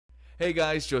Hey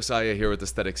guys, Josiah here with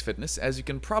Aesthetics Fitness. As you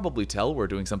can probably tell, we're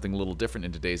doing something a little different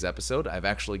in today's episode. I've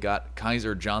actually got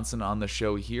Kaiser Johnson on the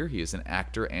show here. He is an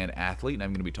actor and athlete, and I'm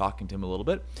going to be talking to him a little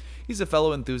bit. He's a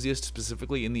fellow enthusiast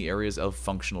specifically in the areas of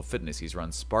functional fitness. He's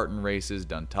run Spartan races,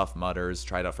 done Tough Mudders,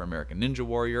 tried out for American Ninja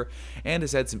Warrior, and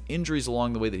has had some injuries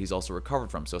along the way that he's also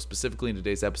recovered from. So specifically in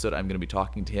today's episode, I'm going to be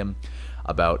talking to him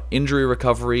about injury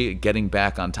recovery, getting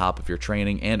back on top of your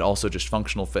training, and also just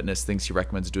functional fitness, things he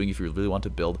recommends doing if you really want to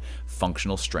build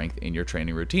functional strength in your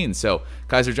training routine. So,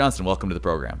 Kaiser Johnson, welcome to the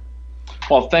program.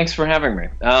 Well, thanks for having me.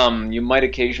 You might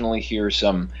occasionally hear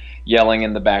some yelling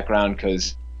in the background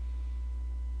because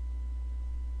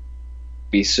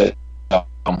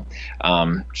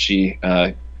she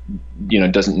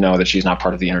doesn't know that she's not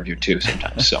part of the interview too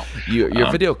sometimes. So your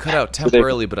video cut out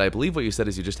temporarily, but I believe what you said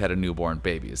is you just had a newborn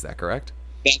baby. Is that correct?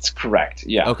 That's correct.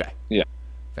 Yeah. Okay. Yeah.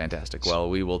 Fantastic. Well,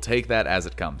 we will take that as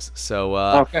it comes. So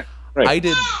okay. Great. I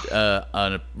did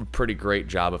a pretty great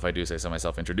job, if I do say so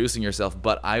myself, introducing yourself.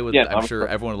 But I'm sure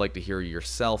everyone would like to hear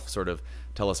yourself sort of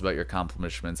tell us about your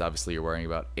accomplishments. Obviously, you're wearing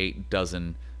about 8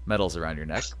 dozen medals around your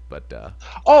neck, but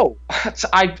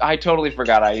I totally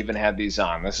forgot I even had these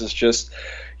on. This is just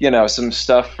some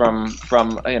stuff from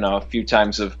a few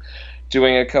times of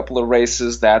doing a couple of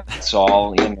races, that's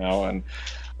all, and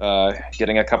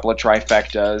getting a couple of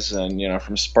trifectas, and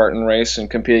from Spartan race and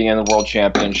competing in the world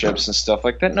championships and stuff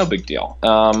like that. No big deal.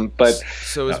 But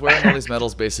so is wearing all these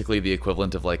medals basically the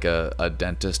equivalent of like a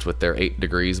dentist with their 8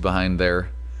 degrees behind their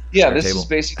this table? Is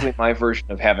basically my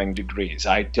version of having degrees.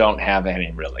 I don't have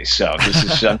any, really. So this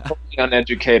is I'm totally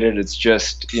uneducated. It's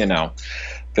just,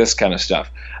 this kind of stuff.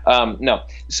 No.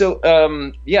 So, I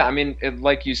mean,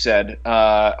 like you said,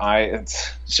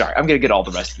 sorry, I'm going to get all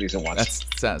the rest of these at once.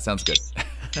 That sounds good.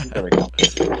 There we go.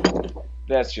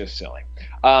 That's just silly.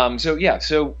 That's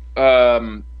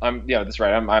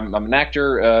right. I'm an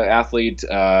actor, athlete.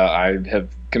 I have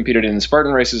competed in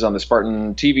Spartan races on the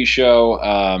Spartan TV show,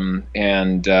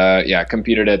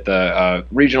 competed at the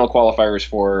regional qualifiers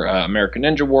for American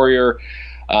Ninja Warrior,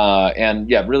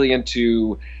 really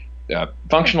into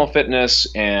functional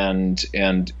fitness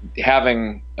and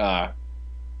having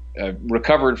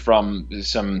recovered from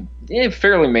some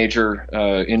fairly major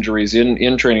injuries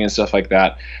in training and stuff like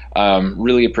that.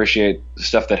 Really appreciate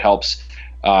stuff that helps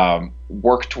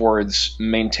work towards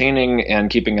maintaining and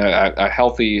keeping a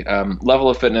healthy level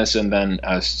of fitness, and then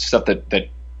stuff that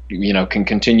can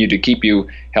continue to keep you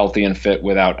healthy and fit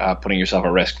without putting yourself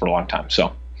at risk for a long time.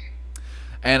 So.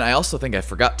 And I also think I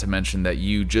forgot to mention that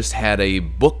you just had a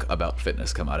book about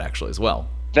fitness come out actually as well.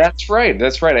 That's right.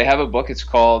 I have a book. It's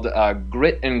called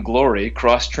Grit and Glory: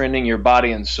 Cross-Training Your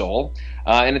Body and Soul.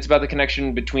 And it's about the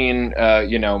connection between,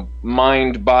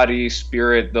 mind, body,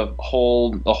 spirit, the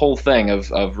whole thing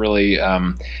of really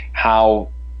how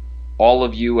all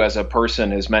of you as a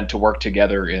person is meant to work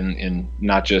together in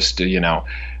not just, having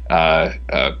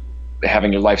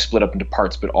your life split up into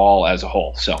parts, but all as a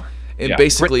whole. So. And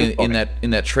basically,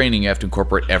 in that training, you have to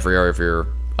incorporate every area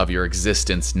of your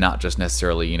existence, not just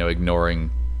necessarily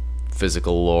ignoring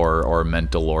physical or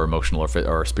mental or emotional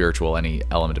or spiritual, any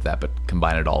element of that, but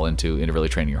combine it all into really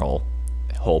training your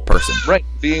whole person. Right,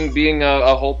 being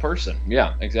a whole person.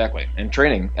 Yeah, exactly, and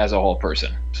training as a whole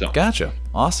person. So gotcha.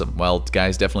 Awesome. Well,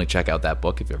 guys, definitely check out that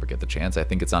book if you ever get the chance. I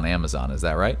think it's on Amazon. Is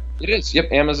that right? It is.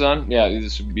 Yep, Amazon. Yeah,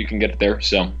 you can get it there.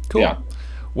 So cool. Yeah.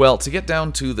 Well, to get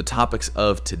down to the topics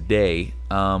of today,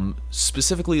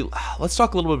 specifically, let's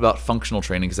talk a little bit about functional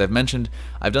training, because I've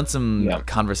done some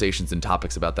conversations and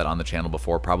topics about that on the channel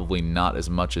before, probably not as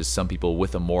much as some people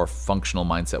with a more functional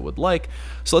mindset would like.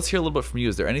 So let's hear a little bit from you.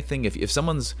 Is there anything, if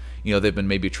someone's, they've been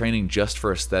maybe training just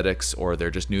for aesthetics, or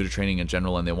they're just new to training in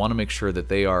general, and they want to make sure that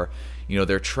they are,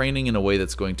 they're training in a way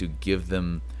that's going to give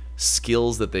them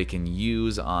skills that they can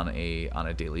use on a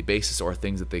daily basis, or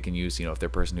things that they can use, if they're a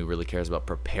person who really cares about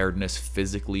preparedness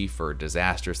physically for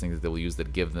disasters, things that they will use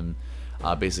that give them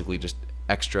basically just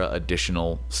extra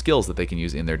additional skills that they can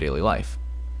use in their daily life.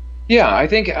 Yeah, I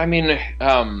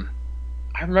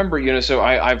remember, so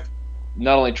I've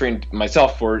not only trained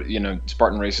myself for,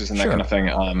 Spartan races and that kind of thing,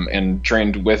 and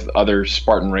trained with other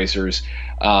Spartan racers,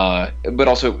 but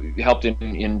also helped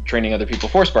in training other people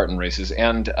for Spartan races.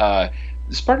 And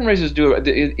Spartan races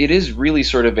it is really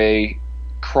sort of a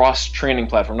cross-training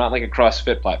platform, not like a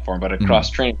CrossFit platform, but a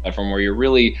cross-training platform where you're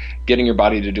really getting your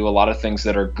body to do a lot of things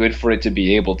that are good for it to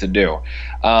be able to do.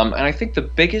 And I think the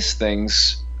biggest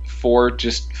things for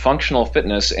just functional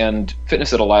fitness and fitness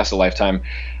that'll last a lifetime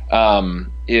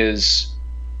is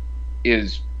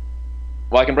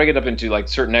well, I can break it up into like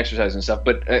certain exercises and stuff,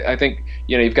 but I think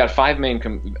you've got 5 main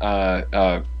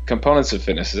components of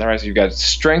fitness. Is that right? So you've got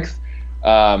strength,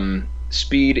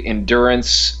 speed,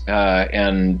 endurance,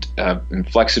 and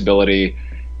flexibility.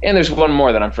 And there's one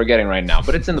more that I'm forgetting right now,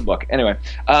 but it's in the book. Anyway,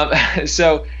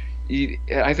 so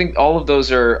I think all of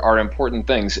those are important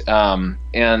things,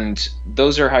 and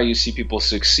those are how you see people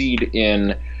succeed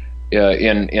in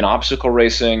obstacle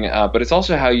racing. But it's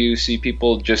also how you see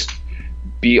people just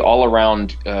be all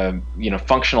around,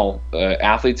 functional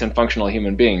athletes and functional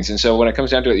human beings. And so when it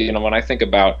comes down to it, when I think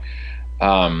about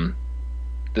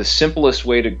the simplest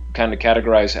way to kind of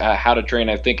categorize how to train,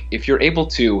 I think if you're able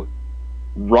to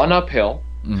run uphill,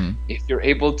 if you're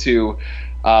able to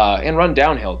and run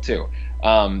downhill too,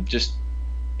 just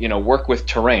work with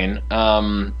terrain,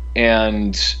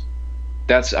 and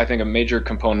that's, I think, a major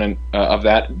component of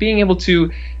that. Being able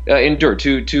to endure,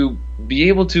 to be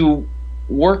able to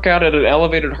work out at an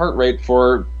elevated heart rate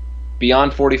for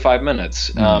beyond 45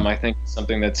 minutes. I think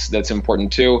something that's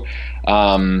important too.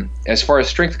 As far as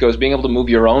strength goes, being able to move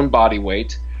your own body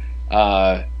weight,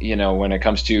 when it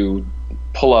comes to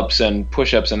pull-ups and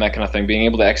push-ups and that kind of thing, being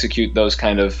able to execute those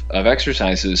kind of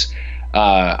exercises,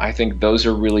 I think those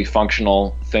are really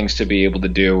functional things to be able to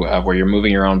do, where you're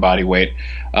moving your own body weight.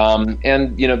 And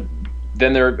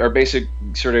then there are basic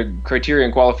sort of criteria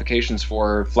and qualifications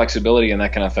for flexibility and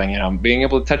that kind of thing. Being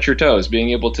able to touch your toes,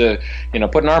 being able to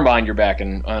put an arm behind your back,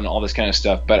 and all this kind of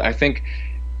stuff. But I think,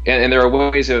 and there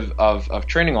are ways of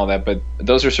training all that, but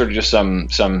those are sort of just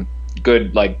some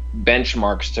good like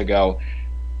benchmarks to go,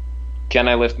 can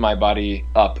I lift my body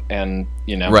up, and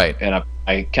right, and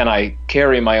can I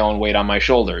carry my own weight on my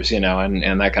shoulders, and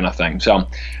that kind of thing. So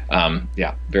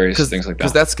various things like that.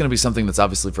 Because that's going to be something that's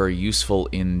obviously very useful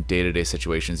in day-to-day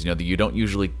situations. That you don't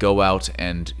usually go out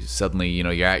and suddenly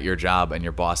you're at your job and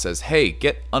your boss says, hey,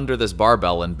 get under this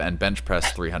barbell and bench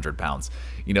press 300 pounds.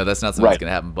 That's not something that's going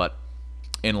to happen. But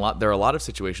there are a lot of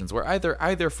situations where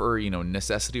either for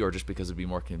necessity, or just because it'd be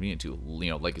more convenient to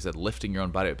like you said, lifting your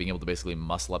own body, being able to basically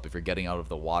muscle up if you're getting out of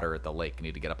the water at the lake and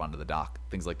need to get up onto the dock,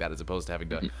 things like that, as opposed to having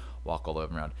to walk all the way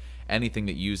around. Anything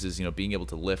that uses being able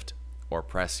to lift or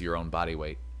press your own body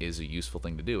weight is a useful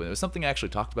thing to do. And it was something I actually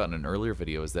talked about in an earlier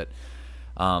video, is that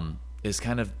is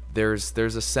kind of there's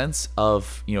a sense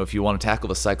of if you want to tackle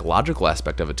the psychological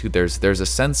aspect of it too, there's a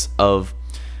sense of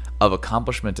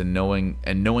accomplishment and knowing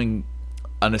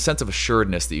and a sense of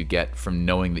assuredness that you get from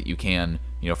knowing that you can,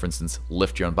 for instance,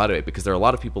 lift your own body weight, because there are a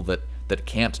lot of people that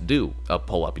can't do a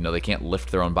pull-up. They can't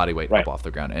lift their own body weight up off the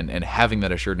ground. And having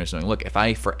that assuredness, knowing, look, if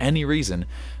I, for any reason,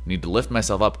 need to lift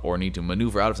myself up or need to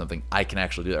maneuver out of something, I can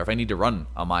actually do that. Or if I need to run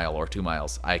a mile or 2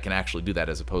 miles, I can actually do that,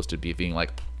 as opposed to being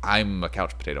like, I'm a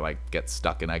couch potato. I get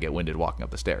stuck and I get winded walking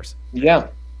up the stairs. Yeah.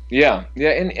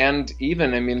 And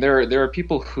even, there are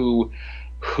people who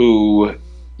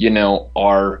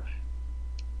are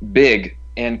big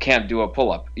and can't do a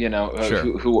pull-up,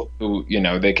 Sure. who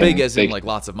they can, big as in like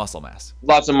lots of muscle mass.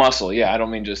 Lots of muscle, yeah. I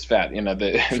don't mean just fat,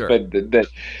 Sure. but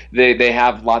they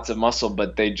have lots of muscle,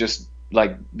 but they just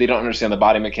they don't understand the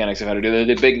body mechanics of how to do it.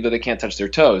 They're big, but they can't touch their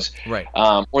toes, right?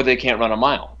 Or they can't run a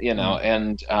mile,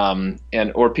 and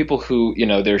or people who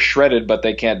they're shredded, but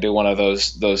they can't do one of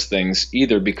those things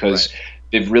either, because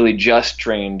they've really just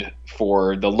trained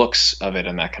for the looks of it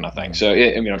and that kind of thing. So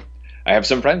I have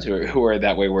some friends who are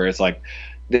that way, where it's like,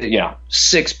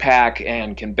 6-pack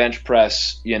and can bench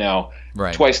press,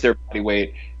 twice their body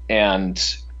weight,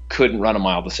 and couldn't run a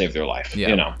mile to save their life.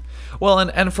 Yeah. Well,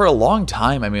 and for a long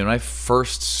time, when I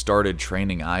first started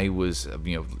training, I was,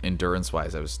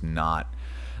 endurance-wise, I was not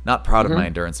proud of my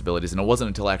endurance abilities, and it wasn't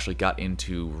until I actually got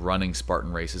into running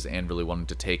Spartan races and really wanting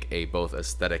to take a both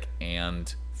aesthetic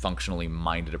and functionally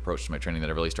minded approach to my training that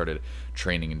I really started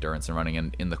training endurance and running.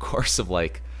 And in the course of I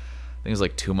think it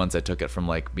was 2 months, I took it from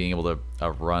being able to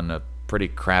run a pretty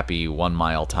crappy 1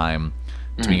 mile time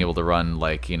to being able to run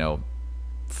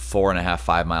 4.5,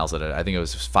 5 miles at I think it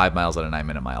was 5 miles at a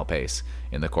 9-minute mile pace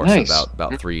in the course of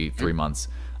about three months.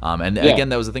 And again,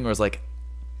 that was the thing where it was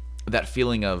that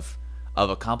feeling of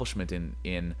accomplishment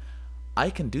in I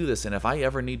can do this, and if I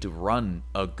ever need to run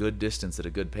a good distance at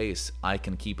a good pace, I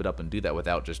can keep it up and do that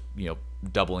without just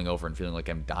doubling over and feeling like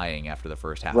I'm dying after the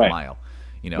first half mile.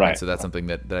 And so that's something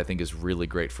that I think is really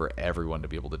great for everyone to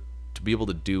be able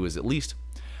to do, is at least,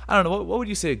 I don't know, what would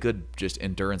you say a good just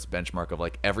endurance benchmark of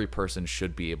every person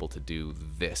should be able to do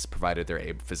this, provided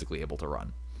they're physically able to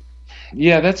run?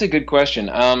 Yeah, that's a good question.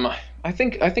 I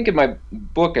think in my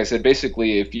book I said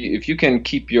basically if you can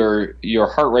keep your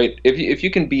heart rate, if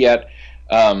you can be at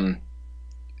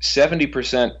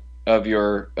 70% of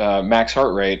your max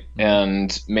heart rate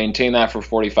and maintain that for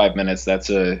 45 minutes, that's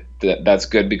good,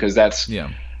 because that's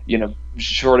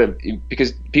short of,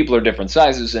 because people are different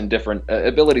sizes and different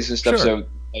abilities and stuff. Sure. So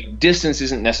like distance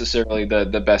isn't necessarily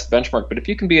the best benchmark, but if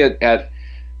you can be at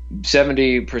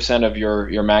 70% of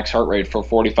your max heart rate for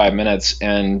 45 minutes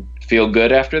and feel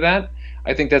good after that,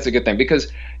 I think that's a good thing.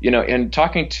 Because, in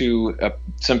talking to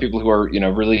some people who are,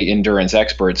 really endurance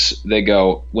experts, they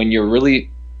go, when you're really,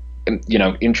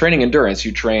 in training endurance,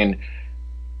 you train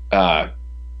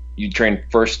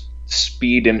first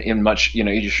speed in much,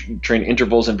 you train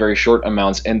intervals in very short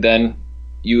amounts, and then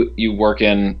you work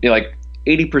in, like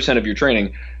 80% of your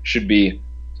training should be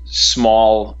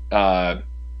small,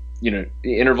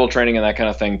 interval training and that kind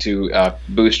of thing to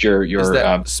boost your Is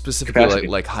that specifically capacity.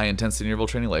 like high intensity interval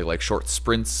training, like short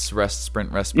sprints, rest,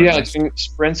 sprint, rest, sprint, Yeah, rest? like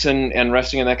sprints and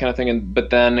resting and that kind of thing. But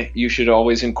then you should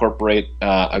always incorporate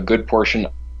a good portion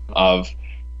of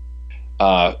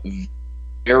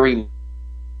very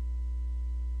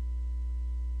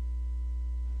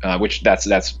which that's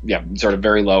sort of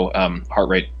very low heart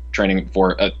rate training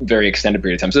for a very extended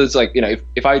period of time. So it's like,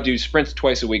 if I do sprints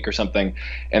twice a week or something,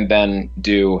 and then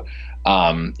do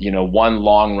one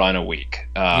long run a week,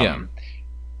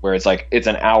 where it's like it's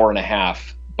an hour and a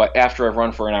half, but after I've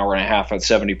run for an hour and a half at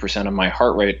 70% of my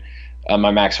heart rate,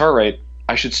 my max heart rate,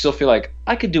 I should still feel like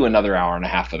I could do another hour and a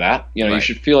half of that. Right. You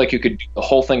should feel like you could do the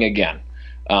whole thing again.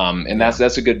 And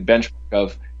that's a good benchmark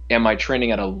of, am I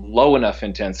training at a low enough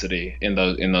intensity in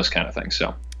those kind of things?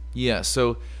 So yeah.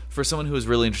 So for someone who is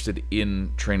really interested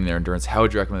in training their endurance, how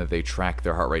would you recommend that they track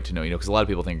their heart rate to know? Because a lot of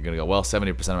people think you're going to go, well, 70%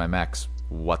 of my max.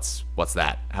 What's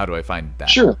that? How do I find that?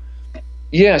 Sure.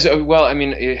 Yeah. So, well, I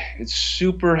mean, it's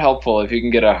super helpful if you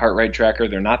can get a heart rate tracker.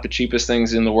 They're not the cheapest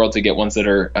things in the world to get, ones that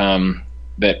are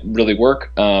that really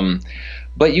work.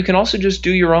 But you can also just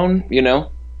do your own,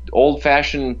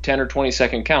 old-fashioned 10 or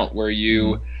 20-second count, where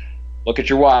you look at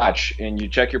your watch and you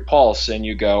check your pulse and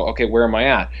you go, okay, where am I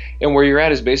at? And where you're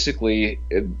at is basically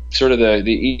sort of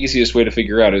the easiest way to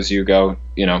figure out is you go,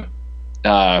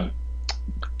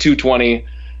 220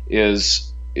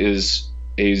 is a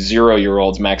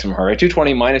 0-year-old's maximum heart rate,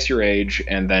 220 minus your age,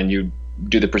 and then you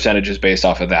do the percentages based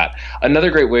off of that. Another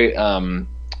great way,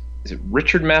 is it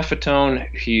Richard Maffetone?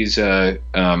 He's a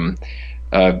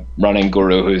running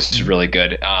guru who's really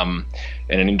good, and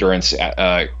an endurance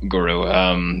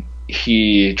guru.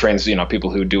 He trains,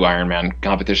 people who do Ironman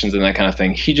competitions and that kind of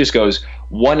thing. He just goes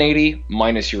 180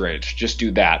 minus your age. Just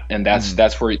do that, and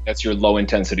that's your low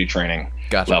intensity training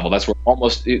level.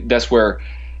 That's where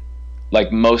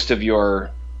like most of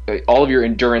all of your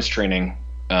endurance training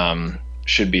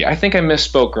should be. I think I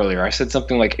misspoke earlier. I said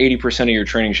something like 80% of your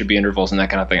training should be intervals and that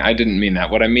kind of thing. I didn't mean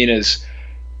that. What I mean is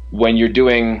when you're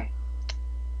going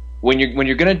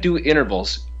to do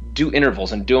intervals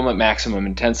and do them at maximum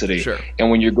intensity. Sure. And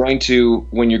when you're going to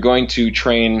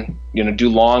train, do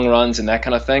long runs and that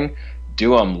kind of thing,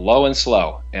 do them low and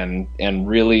slow and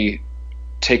really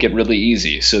take it really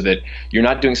easy, so that you're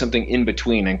not doing something in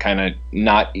between and kind of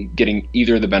not getting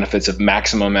either the benefits of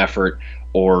maximum effort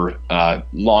or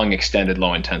long extended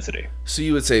low intensity. So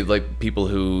you would say like people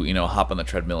who hop on the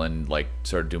treadmill and like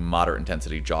sort of do moderate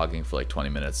intensity jogging for like 20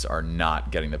 minutes are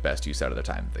not getting the best use out of their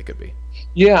time they could be.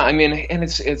 Yeah, I mean, and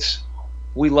it's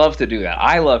we love to do that.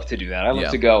 I love to do that. I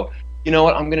love to go, you know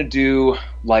what, I'm going to do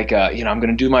like I'm going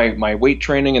to do my weight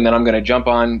training, and then I'm going to jump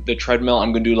on the treadmill.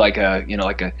 I'm going to do like a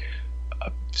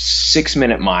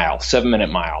 6-minute mile, 7-minute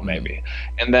mile maybe.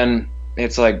 And then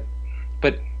it's like,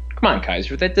 but come on,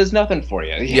 Kaiser, that does nothing for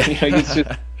you. Yeah. You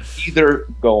should either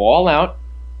go all out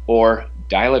or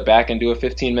dial it back and do a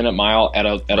 15-minute mile at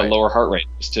a lower heart rate,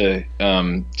 just to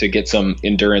get some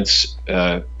endurance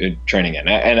training in,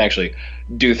 and actually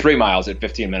do 3 miles at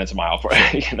 15 minutes a mile for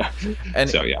And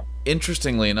so yeah.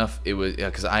 Interestingly enough, it was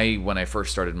because when I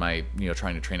first started my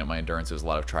trying to train up my endurance, it was a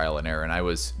lot of trial and error, and I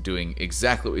was doing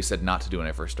exactly what we said not to do when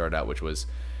I first started out, which was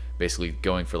basically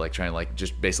going for like trying to like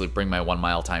just basically bring my 1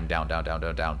 mile time down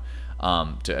to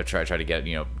try to get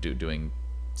doing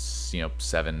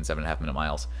 7.5 minute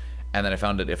miles. And then I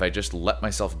found that if I just let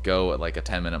myself go at like a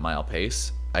 10-minute mile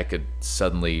pace, I could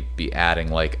suddenly be adding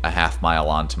like a half mile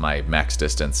onto my max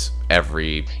distance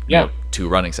every 2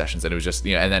 running sessions. And it was just,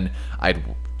 and then I'd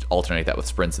alternate that with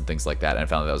sprints and things like that. And I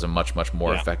found that was a much, much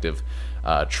more effective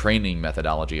training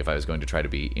methodology if I was going to try to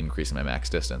be increasing my max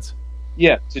distance.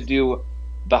 Yeah, to do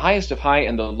the highest of high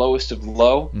and the lowest of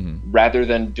low, rather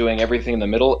than doing everything in the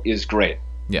middle, is great.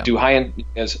 Yeah. Do high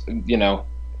as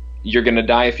you're going to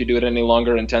die if you do it any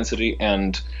longer intensity,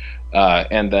 and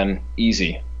then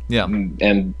easy. Yeah.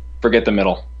 And forget the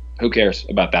middle. Who cares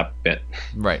about that bit?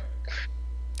 Right.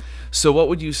 So what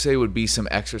would you say would be some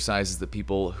exercises that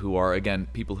people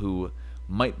who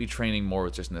might be training more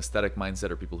with just an aesthetic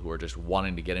mindset, or people who are just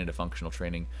wanting to get into functional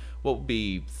training, what would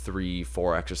be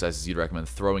 3-4 exercises you'd recommend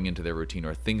throwing into their routine,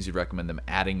 or things you'd recommend them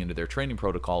adding into their training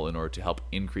protocol in order to help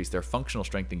increase their functional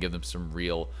strength and give them some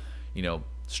real,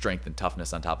 strength and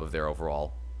toughness on top of their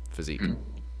overall physique?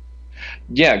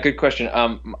 Yeah, good question.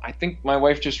 I think my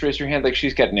wife just raised her hand like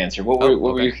she's got an answer. What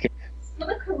were you? Well,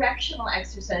 the correctional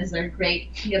exercises are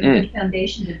great. You have a good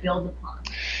foundation to build upon.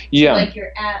 Yeah. So like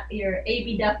your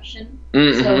abduction,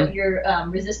 so your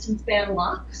resistance band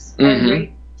locks are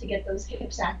great to get those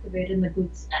hips activated and the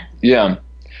glutes activated. Yeah.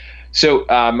 So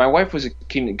my wife was a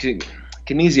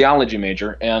kinesiology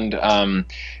major, and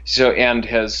she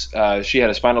had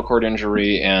a spinal cord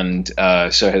injury, and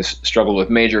so has struggled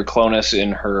with major clonus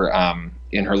in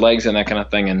her legs and that kind of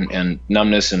thing, and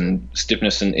numbness and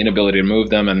stiffness and inability to move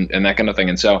them and that kind of thing.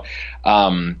 And so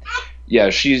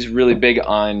she's really big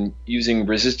on using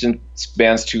resistance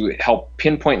bands to help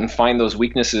pinpoint and find those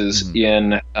weaknesses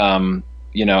in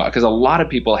because a lot of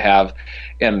people have,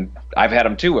 and I've had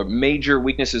them too, major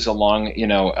weaknesses along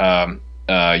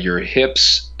your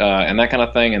hips and that kind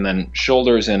of thing, and then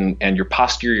shoulders and your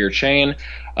posterior chain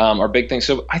are big things.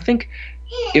 So I think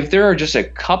if there are just a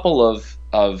couple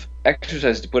of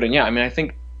exercises to put in, I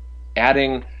think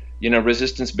adding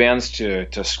resistance bands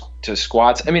to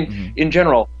squats. I mean, in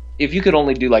general, if you could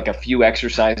only do like a few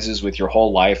exercises with your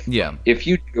whole life, if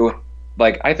you do,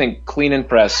 I think clean and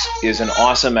press is an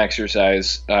awesome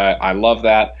exercise. I love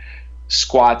that.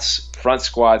 Squats, front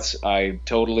squats, I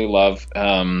totally love.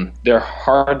 They're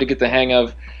hard to get the hang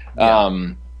of,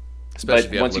 especially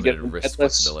if you have limited wrist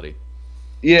flexibility.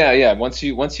 Yeah. Once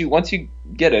you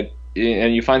get it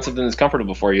and you find something that's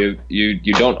comfortable for you,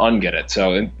 you don't unget it.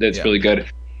 So it's really good.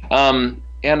 And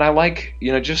I like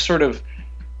just sort of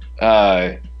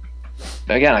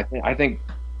again, I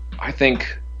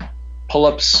think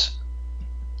pull-ups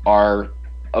are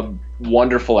a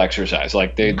wonderful exercise.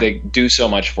 Like they do so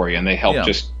much for you, and they help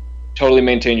just totally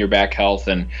maintain your back health.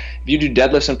 And if you do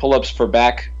deadlifts and pull-ups for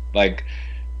back,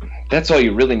 that's all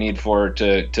you really need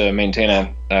to maintain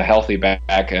a healthy back,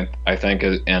 I think.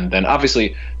 And then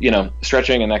obviously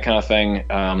stretching and that kind of thing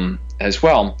as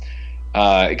well,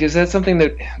 because that's something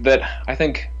that I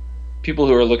think people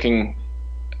who are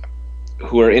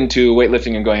into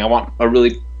weightlifting and going, I want a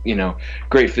really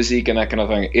great physique and that kind of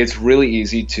thing, it's really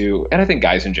easy to, and I think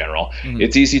guys in general,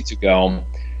 it's easy to go,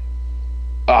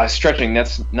 stretching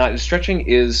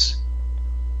is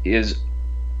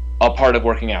a part of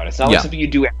working out. It's not like something you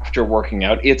do after working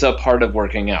out. It's a part of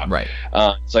working out. Right.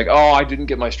 It's like, I didn't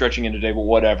get my stretching in today, but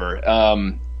whatever.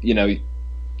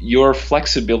 Your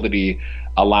flexibility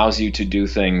allows you to do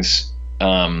things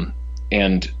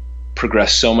and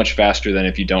progress so much faster than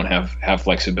if you don't have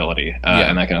flexibility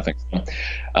and that kind of thing.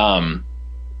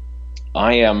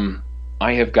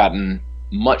 I have gotten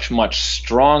much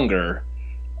stronger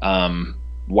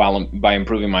by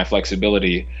improving my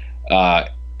flexibility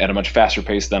at a much faster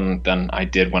pace than I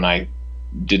did when I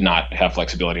did not have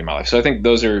flexibility in my life. So I think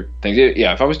those are things.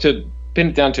 Yeah, if I was to pin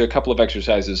it down to a couple of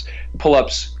exercises: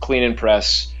 pull-ups, clean and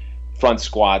press, front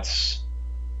squats,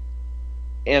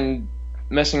 and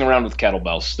messing around with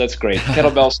kettlebells. That's great.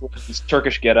 Kettlebells,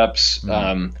 Turkish get-ups.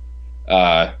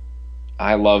 I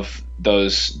love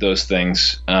those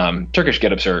things. Turkish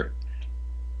get-ups are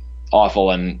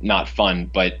awful and not fun,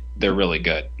 but they're really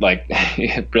good.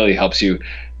 It really helps you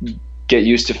get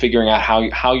used to figuring out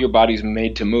how your body's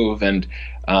made to move, and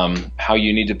how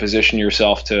you need to position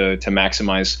yourself to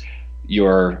maximize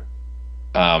your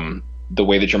the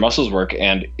way that your muscles work,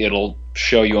 and it'll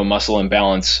show you a muscle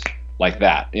imbalance like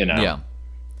that. Yeah.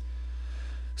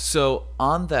 So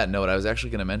on that note, I was actually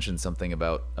going to mention something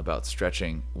about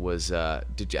stretching. I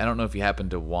don't know if you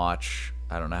happened to watch,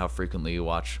 I don't know how frequently you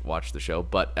watch the show,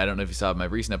 but I don't know if you saw my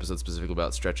recent episode specifically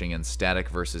about stretching and static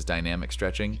versus dynamic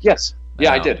stretching. Yes.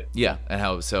 Yeah, I did. Yeah, and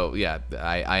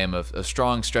I am a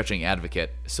strong stretching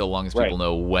advocate, so long as people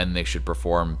know when they should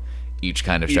perform each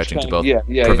kind of stretching to both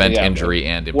prevent injury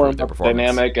and improve their performance.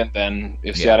 Dynamic, and then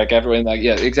if static, everything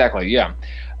exactly. Yeah.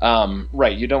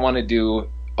 Right. You don't want to do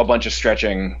a bunch of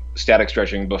static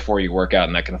stretching before you work out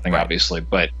and that kind of thing, obviously,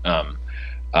 but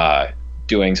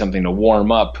doing something to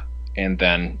warm up and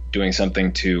then doing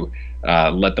something to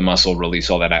let the muscle release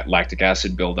all that lactic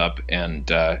acid buildup and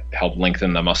help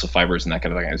lengthen the muscle fibers and that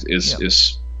kind of thing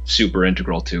is super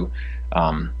integral to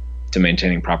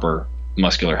maintaining proper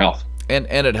muscular health. And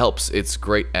it helps. It's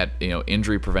great at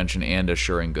injury prevention and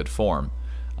assuring good form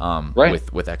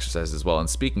with exercise as well. And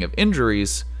speaking of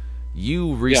injuries,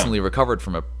 you recently recovered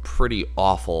from a pretty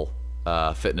awful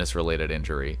fitness-related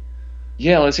injury.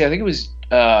 Yeah, let's see. I think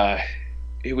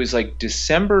it was like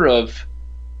December of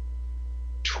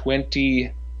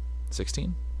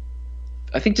 2016.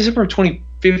 I think December of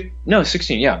 2015. No,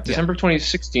 16. Yeah, December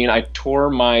 2016. I tore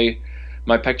my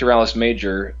pectoralis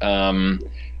major, and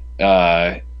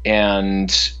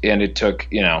it took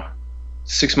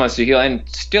 6 months to heal. And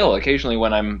still, occasionally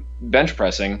when I'm bench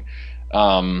pressing,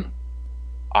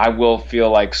 I will feel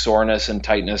like soreness and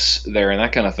tightness there and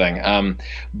that kind of thing.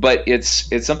 But it's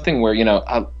something where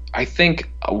I think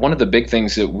one of the big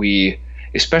things that we,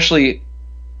 especially,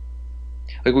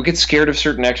 like, we get scared of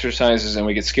certain exercises and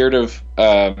we get scared of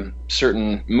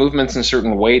certain movements and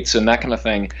certain weights and that kind of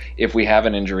thing if we have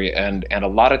an injury, and a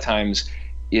lot of times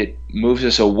it moves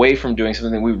us away from doing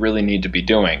something that we really need to be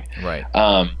doing. Right.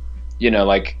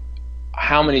 Like,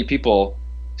 how many people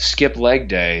skip leg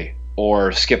day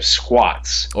or skip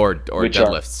squats or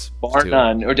deadlifts, bar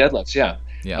none, or deadlifts? Yeah.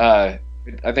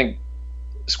 I think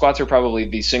squats are probably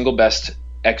the single best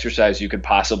exercise you could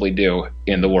possibly do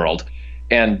in the world,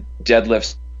 and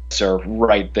deadlifts are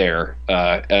right there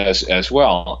as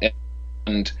well.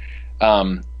 And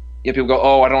people go,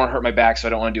 "Oh, I don't want to hurt my back, so I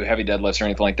don't want to do heavy deadlifts or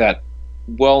anything like that."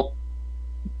 Well,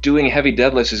 doing heavy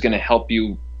deadlifts is going to help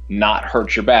you not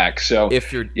hurt your back. So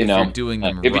if you're doing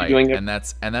them right, and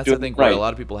that's I think where a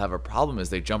lot of people have a problem is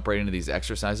they jump right into these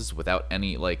exercises without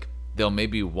any, like, they'll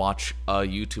maybe watch a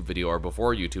YouTube video, or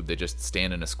before YouTube they just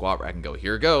stand in a squat rack and go,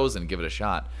 "Here goes," and give it a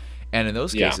shot. And in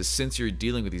those cases, since you're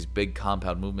dealing with these big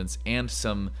compound movements and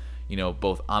some,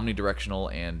 both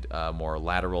omnidirectional and more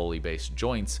laterally based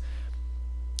joints,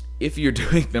 if you're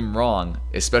doing them wrong,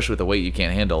 especially with a weight you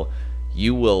can't handle,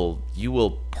 you will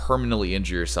permanently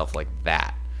injure yourself like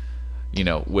that,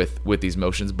 with these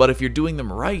motions. But if you're doing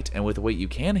them right and with a weight you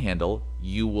can handle,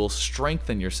 you will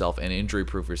strengthen yourself and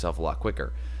injury-proof yourself a lot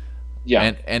quicker.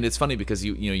 Yeah, and it's funny because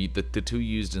the two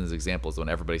used in as examples when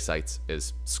everybody cites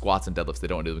is squats and deadlifts. They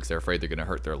don't do them because they're afraid they're going to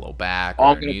hurt their low back.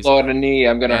 I'm going to blow out a knee.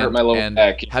 I'm going to hurt my low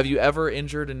back. Have you ever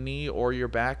injured a knee or your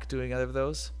back doing either of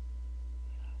those?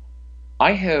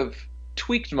 I have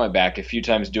tweaked my back a few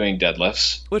times doing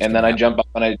deadlifts, and then I jump up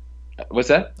and what's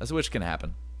that? That's which can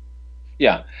happen.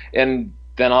 Yeah, and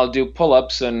then I'll do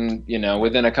pull-ups, and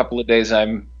within a couple of days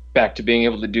I'm back to being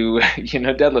able to do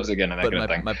deadlifts again and that kind of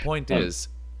thing. My point is,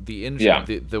 the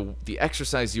injury, the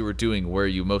exercise you were doing where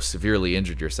you most severely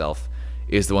injured yourself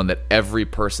is the one that every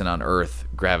person on earth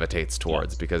gravitates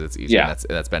towards because it's easy. And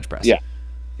that's bench press. Yeah,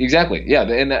 exactly. Yeah,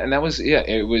 and that was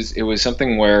it was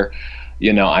something where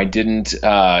I didn't.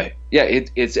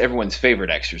 It's everyone's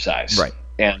favorite exercise, right?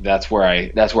 And that's where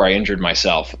I injured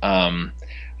myself.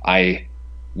 I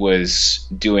was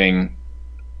doing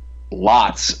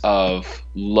lots of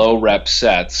low rep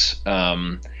sets,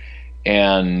 and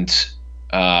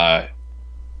I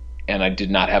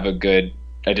didn't have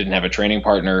a training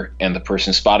partner, and the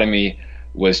person spotting me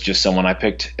was just someone I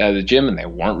picked at the gym, and they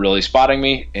weren't really spotting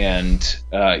me. And,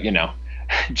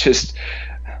 just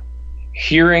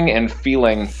hearing and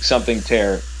feeling something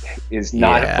tear is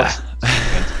not a pleasant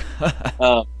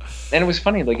experience. And it was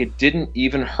funny, like, it didn't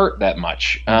even hurt that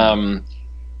much.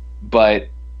 But,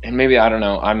 and maybe, I don't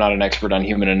know, I'm not an expert on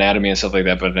human anatomy and stuff like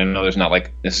that, but I know there's not,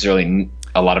 like, necessarily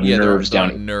a lot of nerves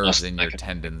down nerves in your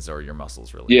tendons or your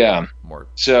muscles, really. Yeah. More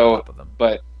so, top of them.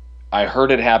 But I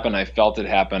heard it happen, I felt it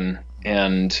happen,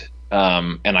 and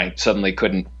I suddenly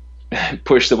couldn't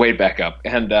push the weight back up.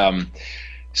 And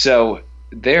so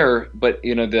there, but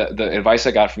the advice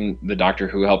I got from the doctor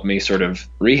who helped me sort of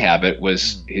rehab it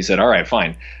was, he said, "All right,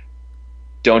 fine,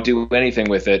 don't do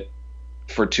anything with it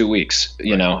for 2 weeks,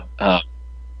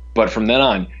 but from then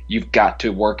on, you've got to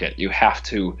work it. You have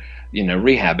to,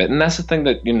 rehab it." And that's the thing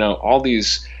that, all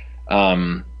these,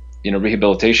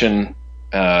 rehabilitation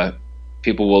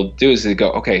people will do is they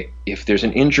go, okay, if there's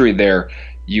an injury there,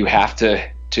 you have to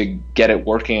get it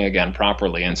working again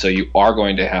properly. And so you are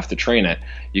going to have to train it.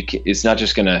 It's not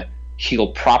just going to heal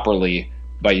properly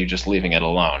by you just leaving it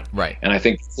alone. Right. And I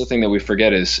think the thing that we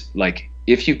forget is, like,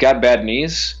 if you've got bad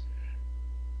knees,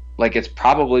 like, it's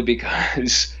probably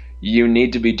because you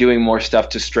need to be doing more stuff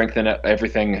to strengthen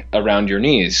everything around your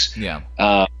knees.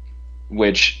 Yeah.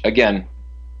 Which, again,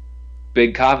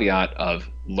 big caveat of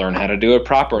learn how to do it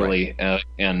properly, right,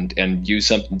 and do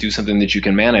something that you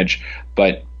can manage.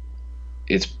 But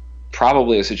it's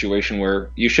probably a situation where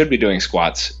you should be doing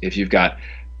squats if you've got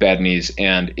bad knees,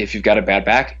 and if you've got a bad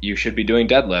back, you should be doing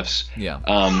deadlifts.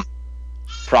 Yeah.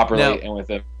 Properly and with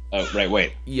the right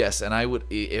weight. Yes, and I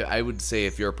would say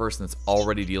if you're a person that's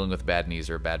already dealing with bad knees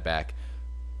or a bad back,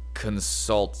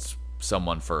 consult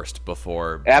someone first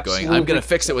before going, I'm going to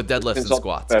fix it with deadlifts and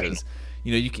squats, because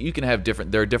you can have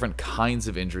different, there are different kinds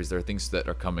of injuries. There are things that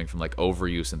are coming from like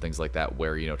overuse and things like that,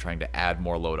 where, trying to add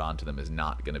more load onto them is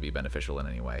not going to be beneficial in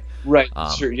any way. Right.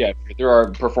 Sure. Yeah. There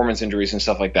are performance injuries and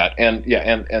stuff like that. And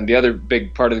and the other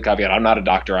big part of the caveat, I'm not a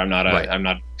doctor. I'm not I'm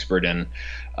not an expert in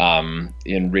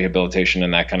rehabilitation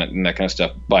and that kind of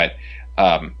stuff. But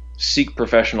seek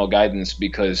professional guidance,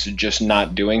 because just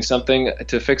not doing something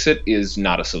to fix it is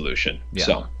not a solution. Yeah.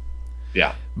 So,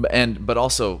 yeah. But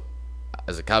also,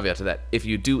 as a caveat to that, if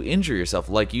you do injure yourself,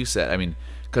 like you said, I mean,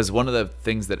 because one of the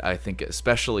things that I think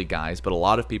especially guys, but a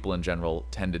lot of people in general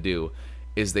tend to do,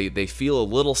 is they feel a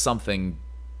little something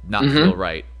not feel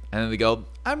right, and then they go,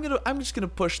 I'm just gonna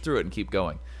push through it and keep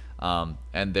going. And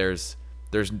there's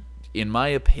in my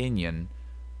opinion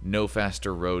no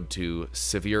faster road to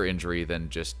severe injury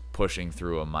than just pushing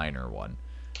through a minor one.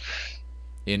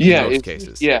 In most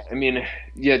cases. Yeah, I mean,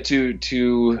 it's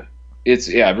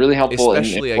really helpful,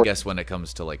 especially I guess when it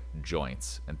comes to like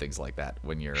joints and things like that,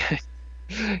 when you're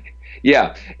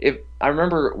yeah. If I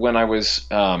remember when I was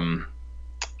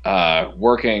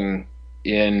working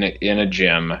in a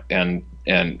gym, and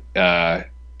I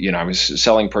was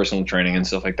selling personal training and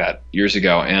stuff like that years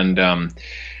ago, and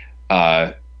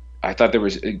I thought there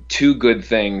was two good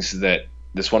things that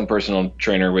this one personal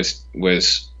trainer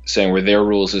was saying were their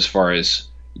rules as far as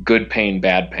good pain,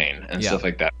 bad pain, and stuff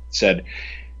like that. It said,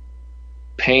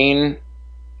 pain,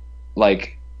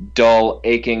 like dull,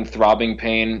 aching, throbbing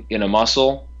pain in a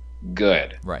muscle,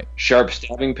 good. Right. Sharp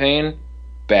stabbing pain,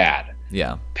 bad.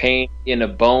 Yeah. Pain in a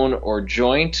bone or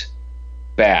joint,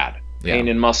 bad. Pain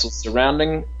in muscles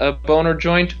surrounding a bone or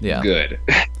joint, good.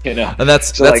 And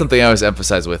that's something I always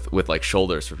emphasize with like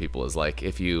shoulders for people, is like,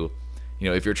 if you're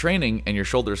training and your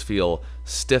shoulders feel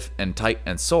stiff and tight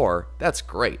and sore, that's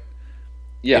great.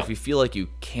 Yeah. If you feel like you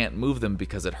can't move them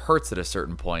because it hurts at a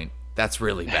certain point, that's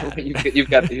really bad. you've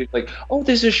got like, oh,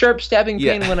 there's a sharp stabbing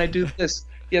pain when I do this.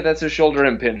 Yeah, that's a shoulder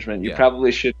impingement. You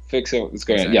probably should fix it. What's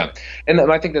going on? Yeah, and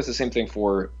I think that's the same thing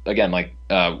for, again, like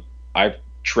I've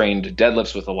trained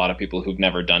deadlifts with a lot of people who've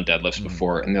never done deadlifts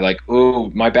before, and they're like,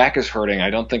 oh, my back is hurting, I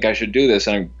don't think I should do this.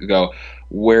 And I go,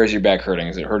 where's your back hurting?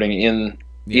 Is it hurting in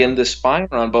the spine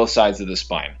or on both sides of the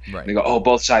spine? Right. And they go, oh,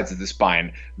 both sides of the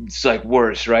spine, it's like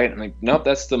worse, right? I'm like, nope,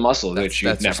 that's the muscle that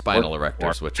you've never your spinal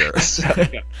erectors, which are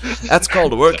that's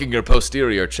called working your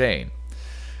posterior chain.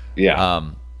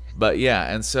 But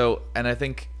yeah, and I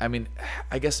think, I mean,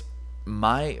 I guess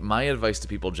my advice to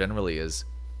people generally is,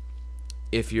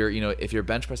 if you're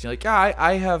bench pressing, you're like,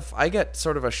 I get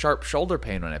sort of a sharp shoulder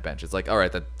pain when I bench. It's like, all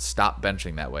right, then stop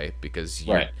benching that way, because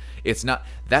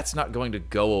that's not going to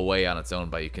go away on its own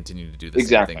by you continuing to do the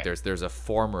same thing. There's a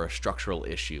form or a structural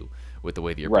issue with the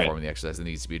way that you're performing the exercise that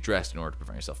needs to be addressed in order to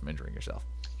prevent yourself from injuring yourself.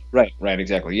 Right,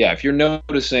 exactly. Yeah, if you're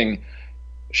noticing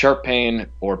sharp pain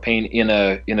or pain in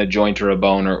a joint or a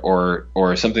bone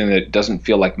or something that doesn't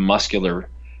feel like muscular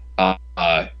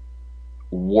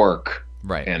work,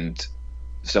 right, and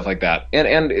stuff like that,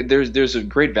 and there's a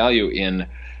great value in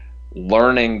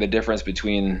learning the difference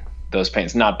between those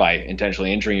pains, not by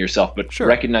intentionally injuring yourself, but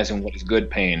recognizing what is good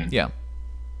pain. Yeah,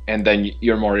 and then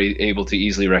you're more able to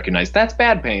easily recognize that's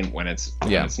bad pain when it's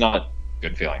not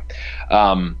good feeling.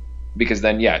 Because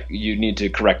then, you need to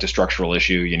correct a structural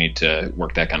issue. You need to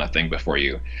work that kind of thing before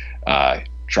you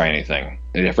try anything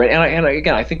different. And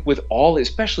again, I think with all,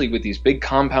 especially with these big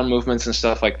compound movements and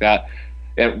stuff like that,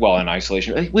 and in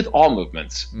isolation, with all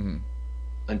movements,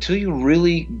 until you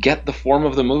really get the form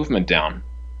of the movement down,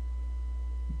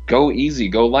 go easy,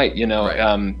 go light. You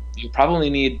probably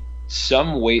need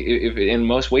some weight. If in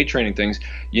most weight training things,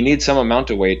 you need some amount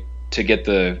of weight to get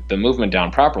the movement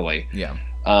down properly. Yeah.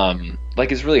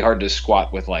 Like, it's really hard to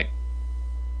squat with, like,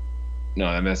 no,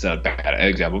 I mean, that's not a bad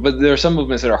example, but there are some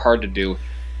movements that are hard to do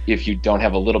if you don't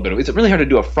have a little bit of, it's really hard to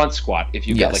do a front squat if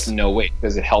you get like no weight,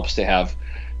 because it helps to have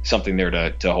something there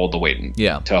to hold the weight and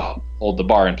to hold the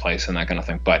bar in place and that kind of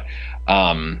thing. But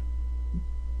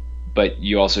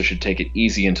you also should take it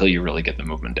easy until you really get the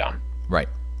movement down. Right.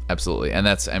 Absolutely. And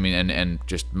that's, I mean, and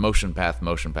just motion path.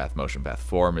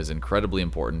 Form is incredibly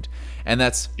important. And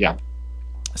that's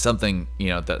something,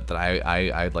 that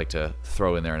I'd like to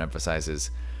throw in there and emphasize is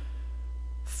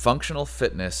functional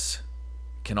fitness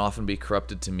can often be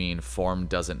corrupted to mean form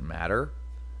doesn't matter.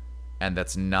 And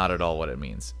that's not at all what it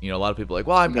means. A lot of people are like,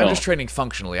 well, I'm just training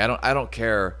functionally. I don't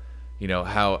care,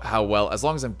 how well, as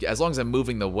long as I'm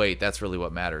moving the weight, that's really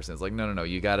what matters. And it's like, no,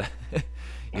 you gotta,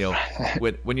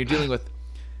 when you're dealing with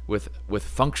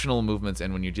functional movements,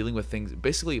 and when you're dealing with things,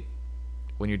 basically,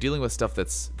 when you're dealing with stuff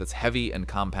that's heavy and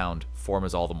compound, form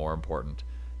is all the more important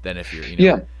than if you're,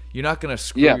 you're not gonna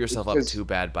screw yourself up too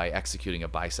bad by executing a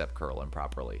bicep curl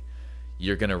improperly.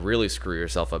 you're going to really screw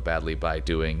yourself up badly by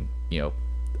doing, you know,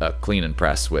 a clean and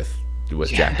press with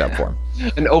jacked up form.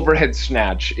 An overhead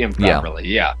snatch improperly.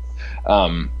 Yeah.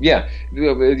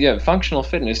 Functional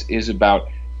fitness is about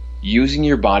using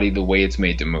your body the way it's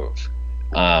made to move.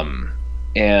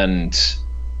 And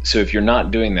so if you're not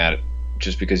doing that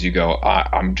just because you go,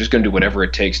 I'm just going to do whatever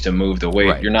it takes to move the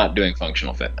weight, you're not doing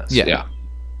functional fitness. Yeah,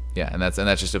 and that's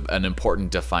just an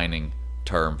important defining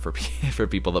term for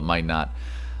people that might not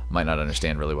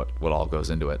understand really what all goes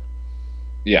into it.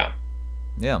 Yeah.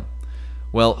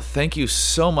 Well, thank you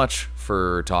so much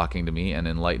for talking to me and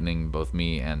enlightening both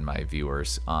me and my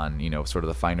viewers on, you know, sort of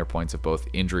the finer points of both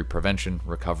injury prevention,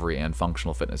 recovery, and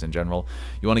functional fitness in general.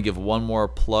 You want to give one more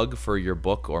plug for your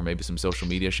book or maybe some social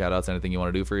media shout outs, anything you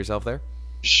want to do for yourself there?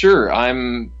 Sure.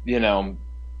 I'm, you know,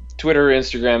 Twitter,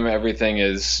 Instagram, everything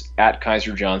is at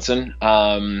Kaiser Johnson.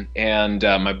 And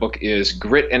my book is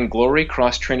Grit and Glory,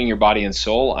 Cross-Training Your Body and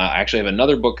Soul. I actually have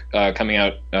another book coming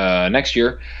out next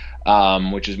year,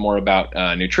 which is more about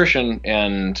nutrition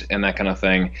and that kind of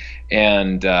thing.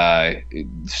 And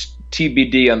it's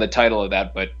TBD on the title of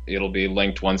that, but it'll be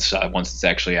linked once it's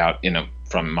actually out, you know,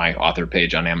 from my author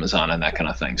page on Amazon and that kind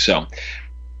of thing. So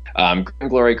Grit and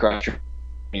Glory, Cross-Training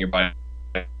Your Body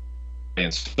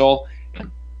and Soul.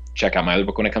 Check out my other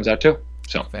book when it comes out too.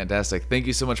 So fantastic. Thank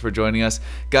you so much for joining us.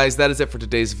 Guys, that is it for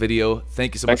today's video.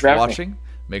 Thank you so much for watching.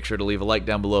 Make sure to leave a like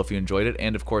down below if you enjoyed it,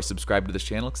 and of course subscribe to this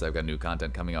channel because I've got new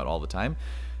content coming out all the time.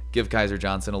 Give Kaiser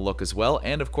Johnson a look as well,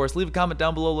 and of course leave a comment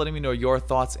down below letting me know your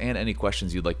thoughts and any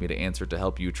questions you'd like me to answer to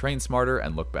help you train smarter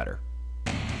and look better.